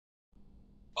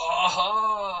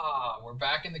Aha! We're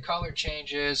back in the color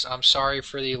changes. I'm sorry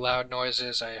for the loud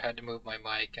noises. I had to move my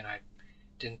mic and I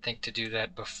didn't think to do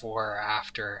that before or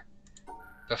after.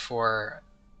 Before.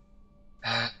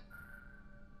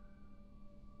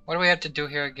 What do we have to do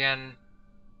here again?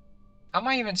 How am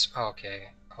I even.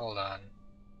 Okay, hold on.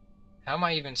 How am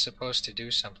I even supposed to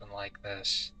do something like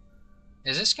this?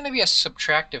 Is this going to be a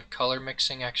subtractive color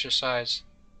mixing exercise?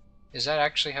 Is that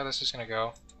actually how this is going to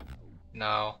go?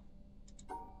 No.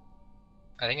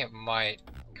 I think it might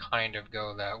kind of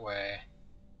go that way.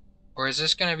 Or is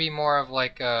this going to be more of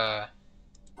like a...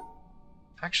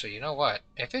 Actually, you know what?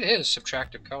 If it is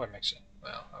subtractive color mixing,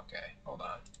 well, okay, hold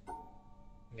on.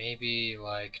 Maybe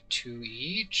like two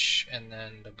each, and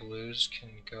then the blues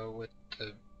can go with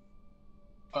the...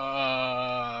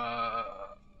 I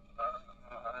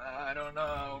don't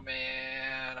know,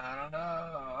 man. I don't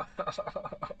know.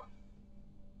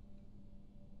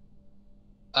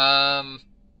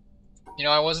 You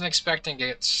know, I wasn't expecting to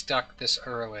get stuck this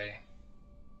early,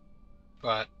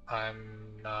 but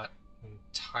I'm not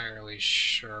entirely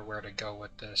sure where to go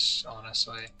with this,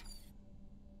 honestly.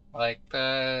 Like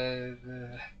let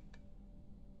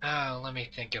me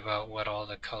think about what all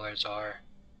the colors are.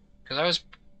 Because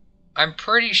I'm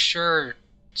pretty sure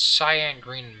cyan,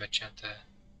 green, and magenta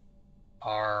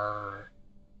are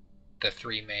the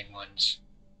three main ones.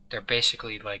 They're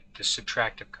basically like the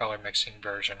subtractive color mixing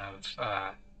version of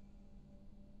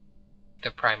the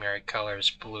primary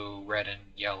colors blue, red, and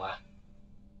yellow.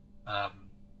 I'm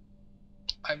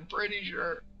pretty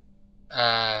sure.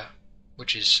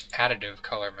 Which is additive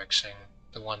color mixing,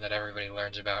 the one that everybody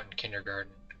learns about in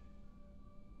kindergarten.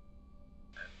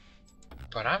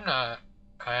 But I'm not.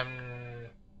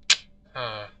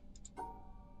 Huh.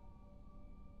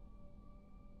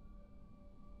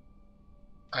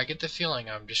 I get the feeling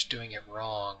I'm just doing it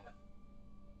wrong.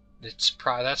 That's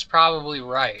probably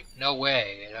right. No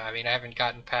way. I mean, I haven't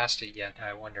gotten past it yet.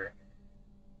 I wonder.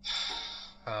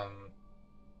 I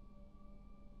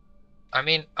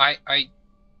mean, I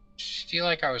feel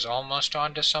like I was almost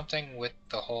onto something with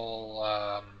the whole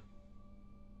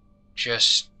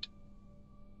just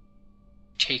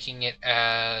taking it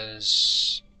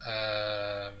as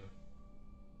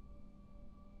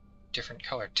different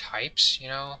color types, you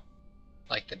know?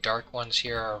 Like the dark ones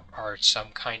here are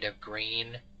some kind of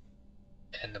green,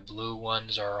 and the blue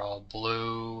ones are all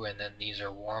blue, and then these are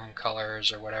warm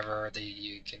colors or whatever that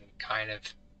you can kind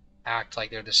of act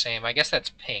like they're the same. I guess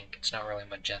that's pink, it's not really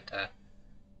magenta.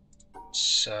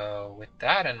 So with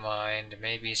that in mind,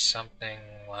 maybe something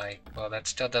like, well, that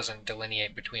still doesn't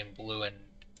delineate between blue and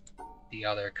the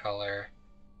other color.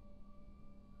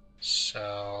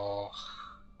 So,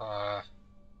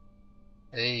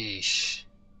 eesh.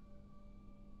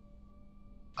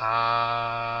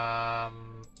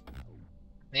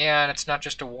 Yeah, and it's not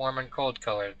just a warm and cold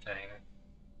color thing.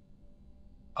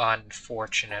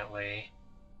 Unfortunately.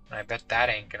 And I bet that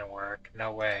ain't gonna work.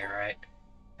 No way, right?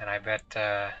 And I bet,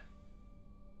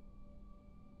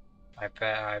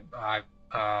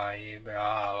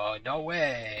 no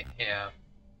way. Yeah.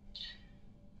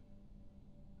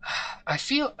 I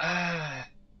feel,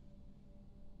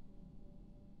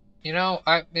 you know,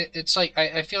 it's like,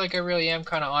 I feel like I really am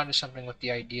kind of onto something with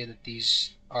the idea that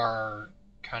these are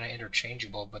kind of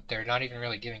interchangeable, but they're not even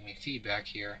really giving me feedback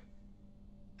here.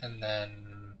 And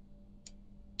then,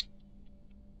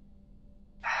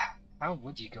 how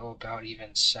would you go about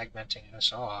even segmenting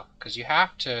this off? Because you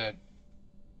have to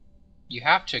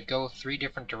go three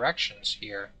different directions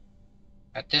here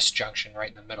at this junction right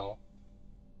in the middle.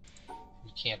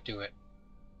 You can't do it.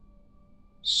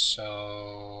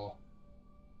 So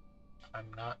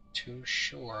I'm not too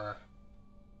sure.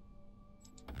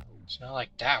 It's not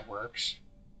like that works.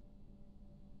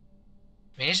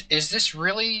 I mean, is this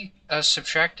really a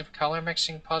subtractive color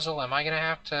mixing puzzle? Am I gonna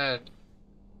have to...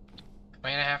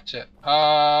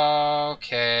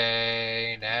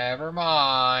 Okay, never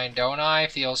mind. Don't I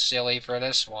feel silly for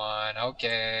this one?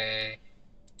 Okay.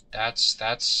 That's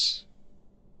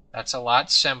a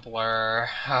lot simpler.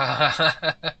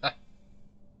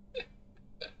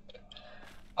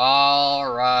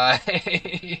 All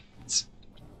right.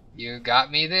 You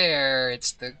got me there.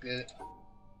 It's the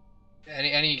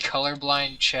any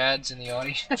colorblind chads in the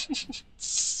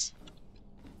audience?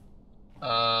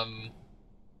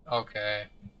 Okay.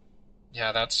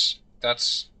 Yeah, it's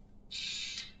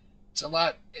a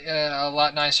lot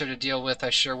nicer to deal with. I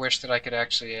sure wish that I could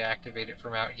actually activate it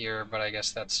from out here, but I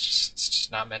guess it's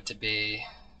just not meant to be.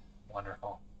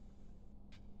 Wonderful.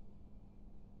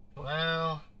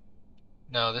 Well,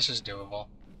 no, this is doable.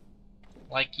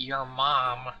 Like your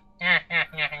mom.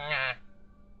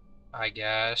 I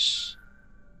guess.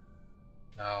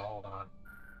 No, hold on.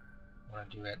 I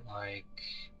want to do it like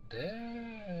this.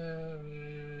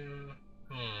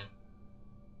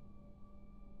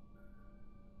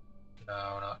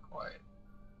 No, not quite.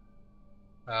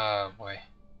 Oh boy.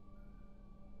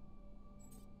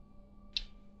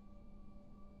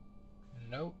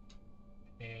 Nope.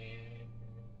 And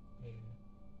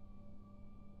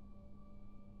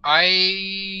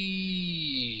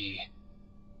I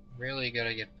really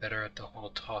gotta get better at the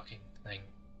whole talking thing.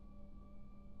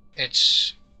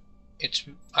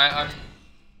 I'm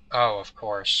oh, of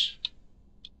course.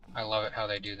 I love it how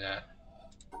they do that.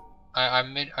 I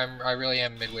really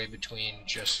am midway between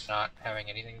just not having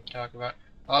anything to talk about.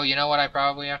 Oh, you know what I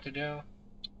probably have to do?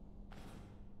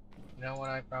 You know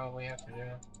what I probably have to do?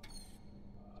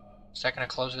 Is that gonna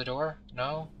close the door?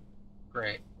 No?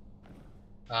 Great.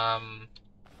 Actually,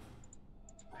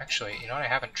 you know what I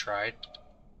haven't tried?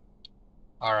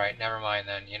 Alright, never mind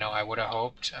then. You know, I would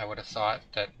have thought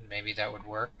that maybe that would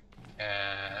work.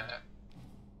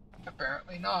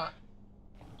 Apparently not.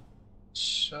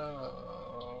 So...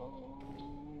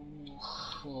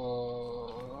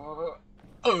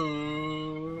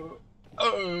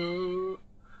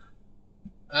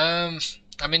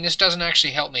 I mean, this doesn't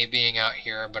actually help me being out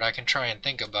here, but I can try and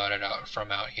think about it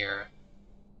from out here.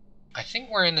 I think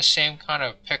we're in the same kind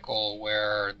of pickle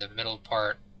where the middle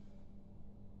part...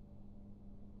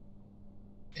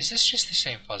 Is this just the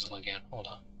same puzzle again? Hold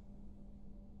on.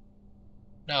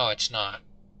 No, it's not.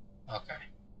 Okay.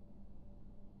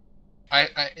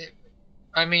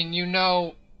 I mean, you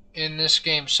know, in this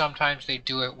game, sometimes they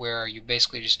do it where you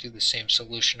basically just do the same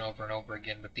solution over and over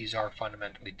again, but these are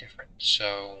fundamentally different.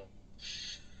 So,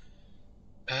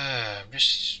 I'm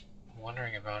just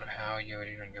wondering about how you would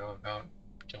even go about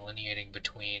delineating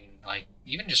between, like,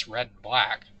 even just red and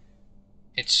black.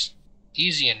 It's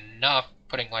easy enough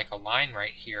putting, like, a line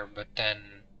right here, but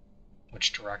then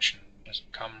which direction does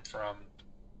it come from?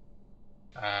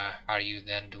 How do you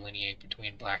then delineate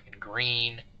between black and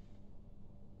green?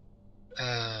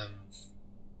 Yeah.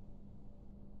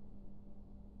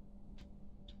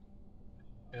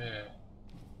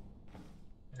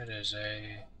 It is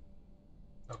a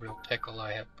real pickle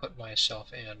I have put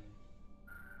myself in.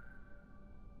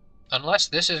 Unless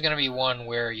this is going to be one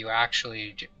where you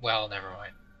actually... Well, never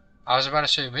mind. I was about to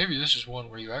say, maybe this is one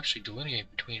where you actually delineate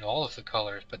between all of the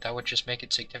colors, but that would just make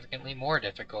it significantly more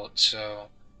difficult, so...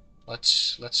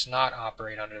 Let's not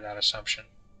operate under that assumption.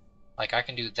 Like, I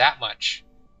can do that much,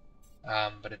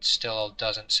 but it still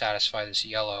doesn't satisfy this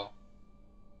yellow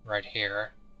right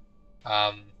here.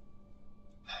 And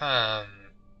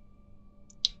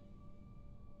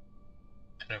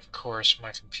of course,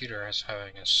 my computer is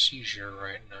having a seizure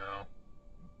right now.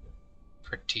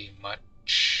 Pretty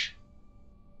much.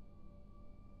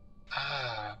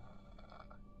 I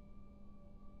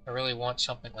really want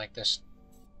something like this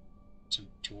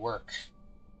to work,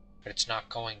 but it's not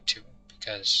going to,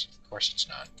 because of course it's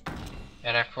not.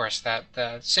 And of course the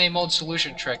same old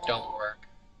solution trick don't work.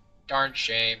 Darn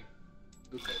shame.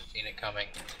 Who could have seen it coming?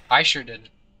 I sure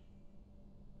didn't.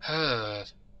 I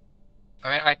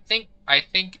mean, I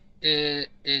think it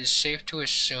is safe to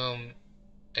assume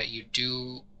that you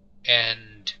do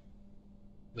end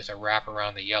with a wrap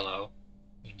around the yellow.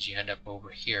 Means you end up over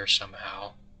here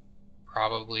somehow.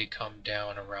 Probably come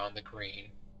down around the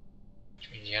green. Which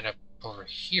means you end up over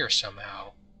here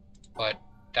somehow. But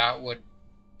that would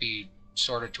be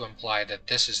sort of to imply that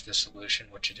this is the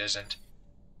solution, which it isn't.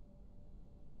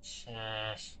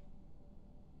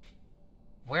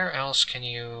 Where else can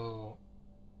you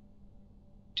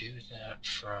do that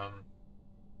from?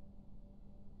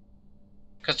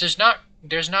 Because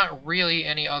there's not really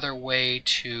any other way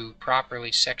to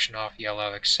properly section off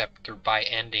yellow except through by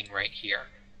ending right here.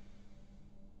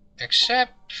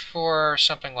 Except for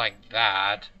something like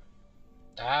that.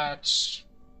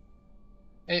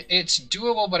 It's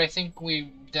doable, but I think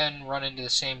we then run into the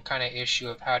same kind of issue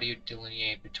of how do you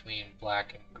delineate between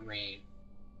black and green.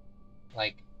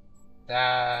 Like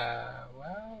that.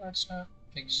 Well, that's not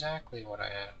exactly what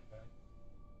I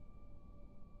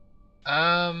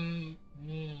had.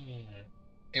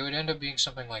 It would end up being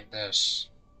something like this.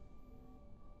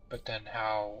 But then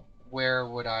where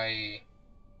would I,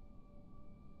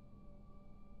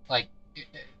 like,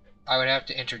 I would have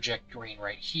to interject green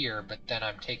right here, but then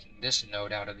I'm taking this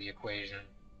node out of the equation,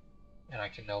 and I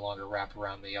can no longer wrap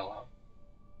around the yellow.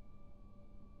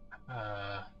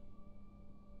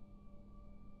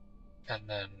 And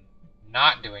then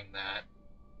not doing that,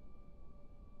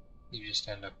 you just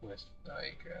end up with,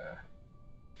 like,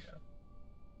 you know,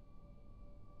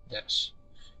 this.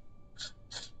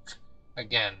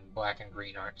 Again, black and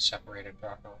green aren't separated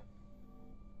properly.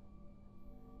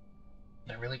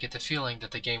 I really get the feeling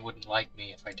that the game wouldn't like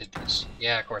me if I did this.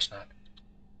 Yeah, of course not.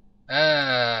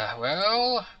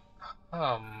 Well,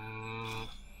 I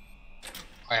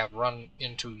have run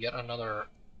into yet another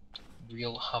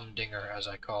real humdinger, as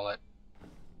I call it.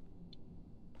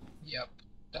 Yep,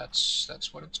 that's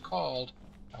what it's called.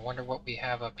 I wonder what we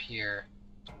have up here.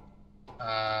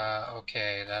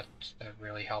 Okay, that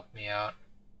really helped me out.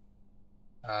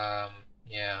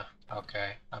 Yeah,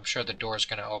 okay. I'm sure the door's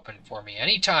gonna open for me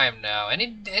anytime now, any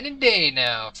day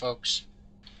now, folks.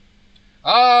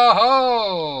 Oh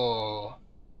ho!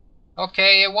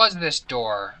 Okay, it was this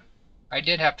door. I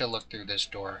did have to look through this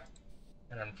door,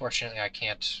 and unfortunately I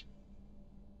can't.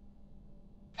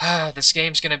 This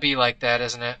game's gonna be like that,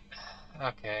 isn't it?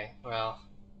 Okay, well,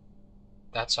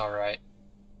 that's alright.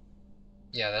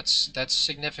 Yeah, that's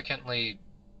significantly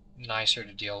nicer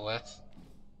to deal with.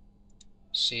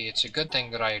 See, it's a good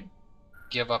thing that I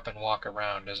give up and walk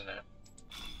around, isn't it?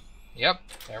 Yep,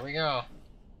 there we go.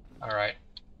 Alright.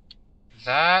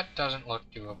 That doesn't look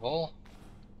doable.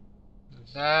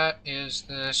 That is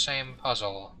the same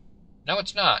puzzle. No,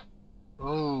 it's not.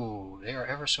 Ooh, they are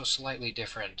ever so slightly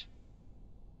different.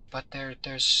 But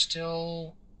there's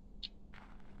still...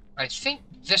 I think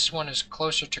this one is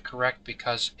closer to correct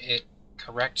because it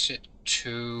corrects it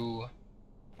to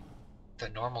the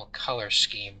normal color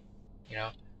scheme, you know?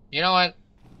 You know what?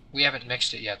 We haven't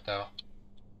mixed it yet, though.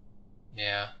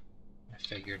 Yeah, I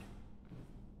figured.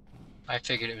 I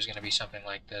figured it was going to be something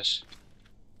like this.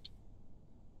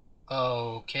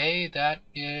 Okay, that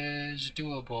is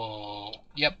doable.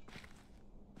 Yep.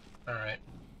 Alright.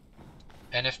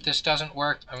 And if this doesn't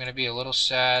work, I'm going to be a little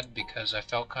sad because I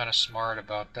felt kind of smart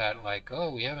about that. Like, oh,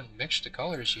 we haven't mixed the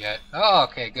colors yet. Oh,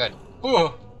 okay, good.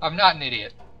 Ooh, I'm not an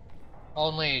idiot.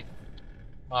 Only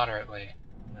moderately.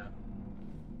 No.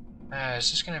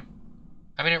 Is this going to...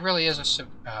 I mean, it really is a...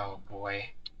 Oh,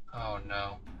 boy. Oh,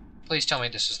 no. Please tell me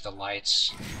this is the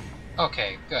lights.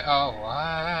 Okay, good. Oh,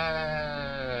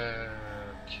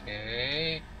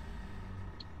 okay.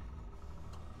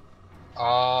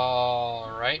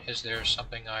 Alright, is there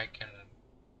something I can...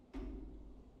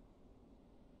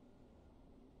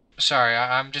 Sorry,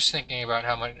 I'm just thinking about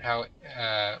how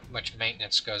much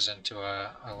maintenance goes into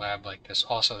a lab like this.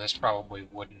 Also, this probably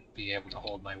wouldn't be able to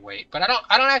hold my weight. But I don't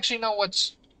actually know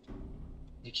what's...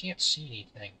 You can't see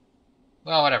anything.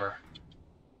 Well, whatever.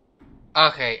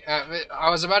 Okay, I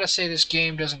was about to say this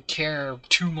game doesn't care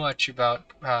too much about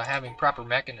having proper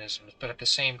mechanisms, but at the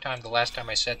same time, the last time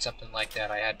I said something like that,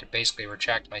 I had to basically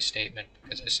retract my statement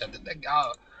because I said that the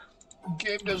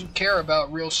game doesn't care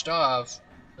about real stuff.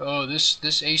 Oh,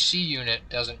 this AC unit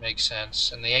doesn't make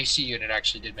sense, and the AC unit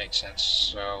actually did make sense,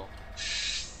 so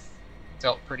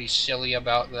felt pretty silly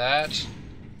about that.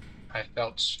 I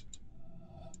felt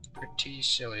pretty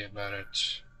silly about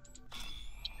it.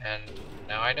 And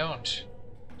now I don't.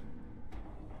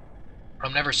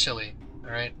 I'm never silly,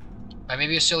 alright? I may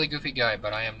be a silly, goofy guy,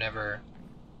 but I am never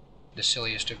the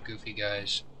silliest of goofy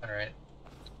guys, alright?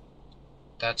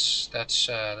 That's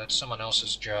someone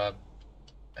else's job.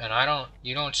 And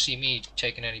you don't see me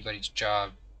taking anybody's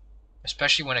job.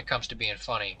 Especially when it comes to being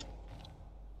funny.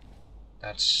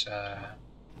 That's,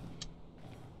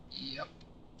 yep.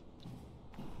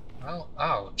 Well,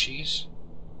 oh, jeez.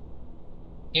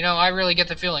 You know, I really get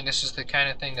the feeling this is the kind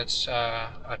of thing that's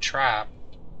a trap.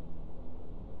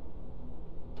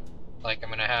 Like I'm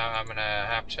gonna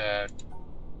have to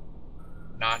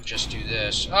not just do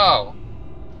this. Oh.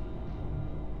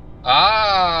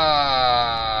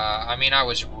 I mean I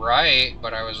was right,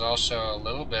 but I was also a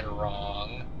little bit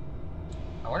wrong.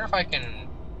 I wonder if I can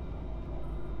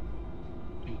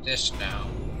do this now.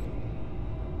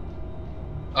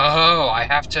 Oh, I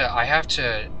have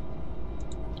to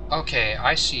okay,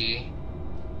 I see.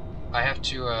 I have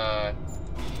to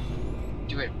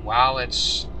do it while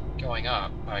it's going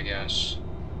up, I guess.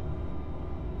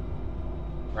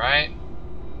 Right?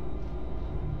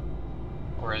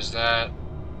 Or is that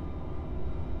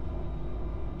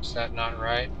not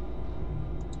right?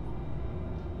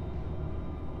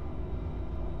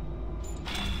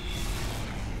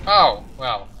 Oh,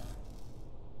 well.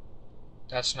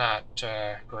 That's not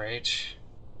great.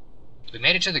 We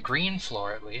made it to the green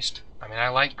floor, at least. I mean, I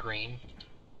like green.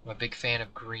 I'm a big fan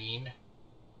of green,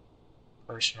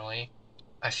 personally.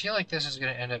 I feel like this is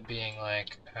going to end up being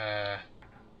like,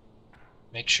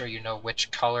 make sure you know which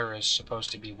color is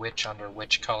supposed to be which under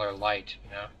which color light,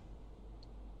 you know?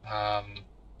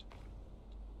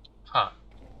 Huh.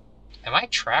 Am I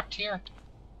trapped here?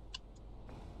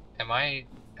 Am I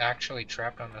actually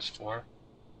trapped on this floor?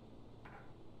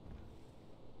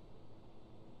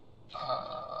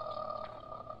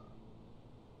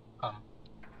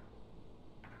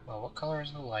 Well, what color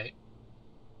is the light?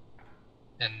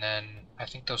 And then I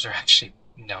think those are actually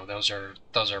no, those are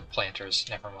planters.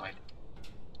 Never mind.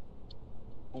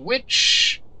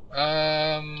 Which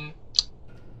I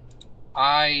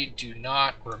do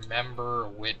not remember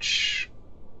which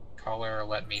color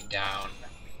let me down.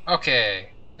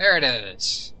 Okay, there it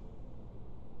is.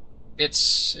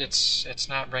 It's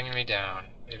not bringing me down.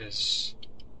 It is.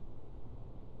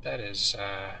 That is.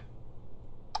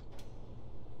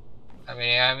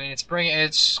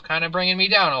 It's kind of bringing me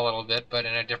down a little bit, but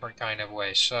in a different kind of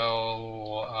way.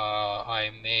 So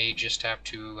I may just have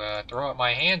to throw up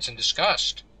my hands in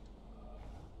disgust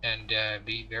and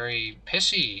be very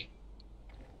pissy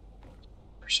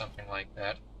or something like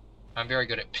that. I'm very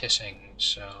good at pissing,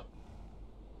 so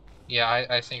yeah,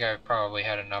 I think I've probably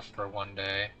had enough for one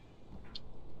day.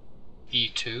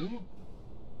 E2?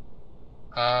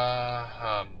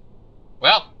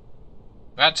 Well,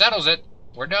 that settles it.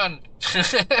 We're done.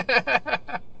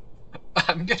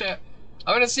 I'm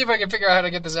gonna see if I can figure out how to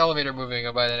get this elevator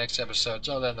moving by the next episode.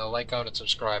 So then, though, like, comment, and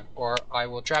subscribe, or I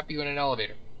will trap you in an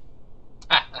elevator.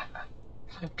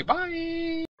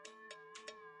 Goodbye.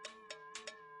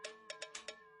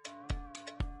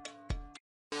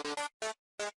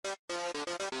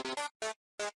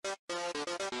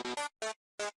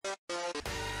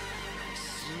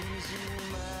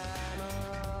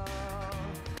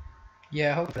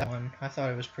 Yeah, I hope that one. I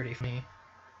thought it was pretty funny.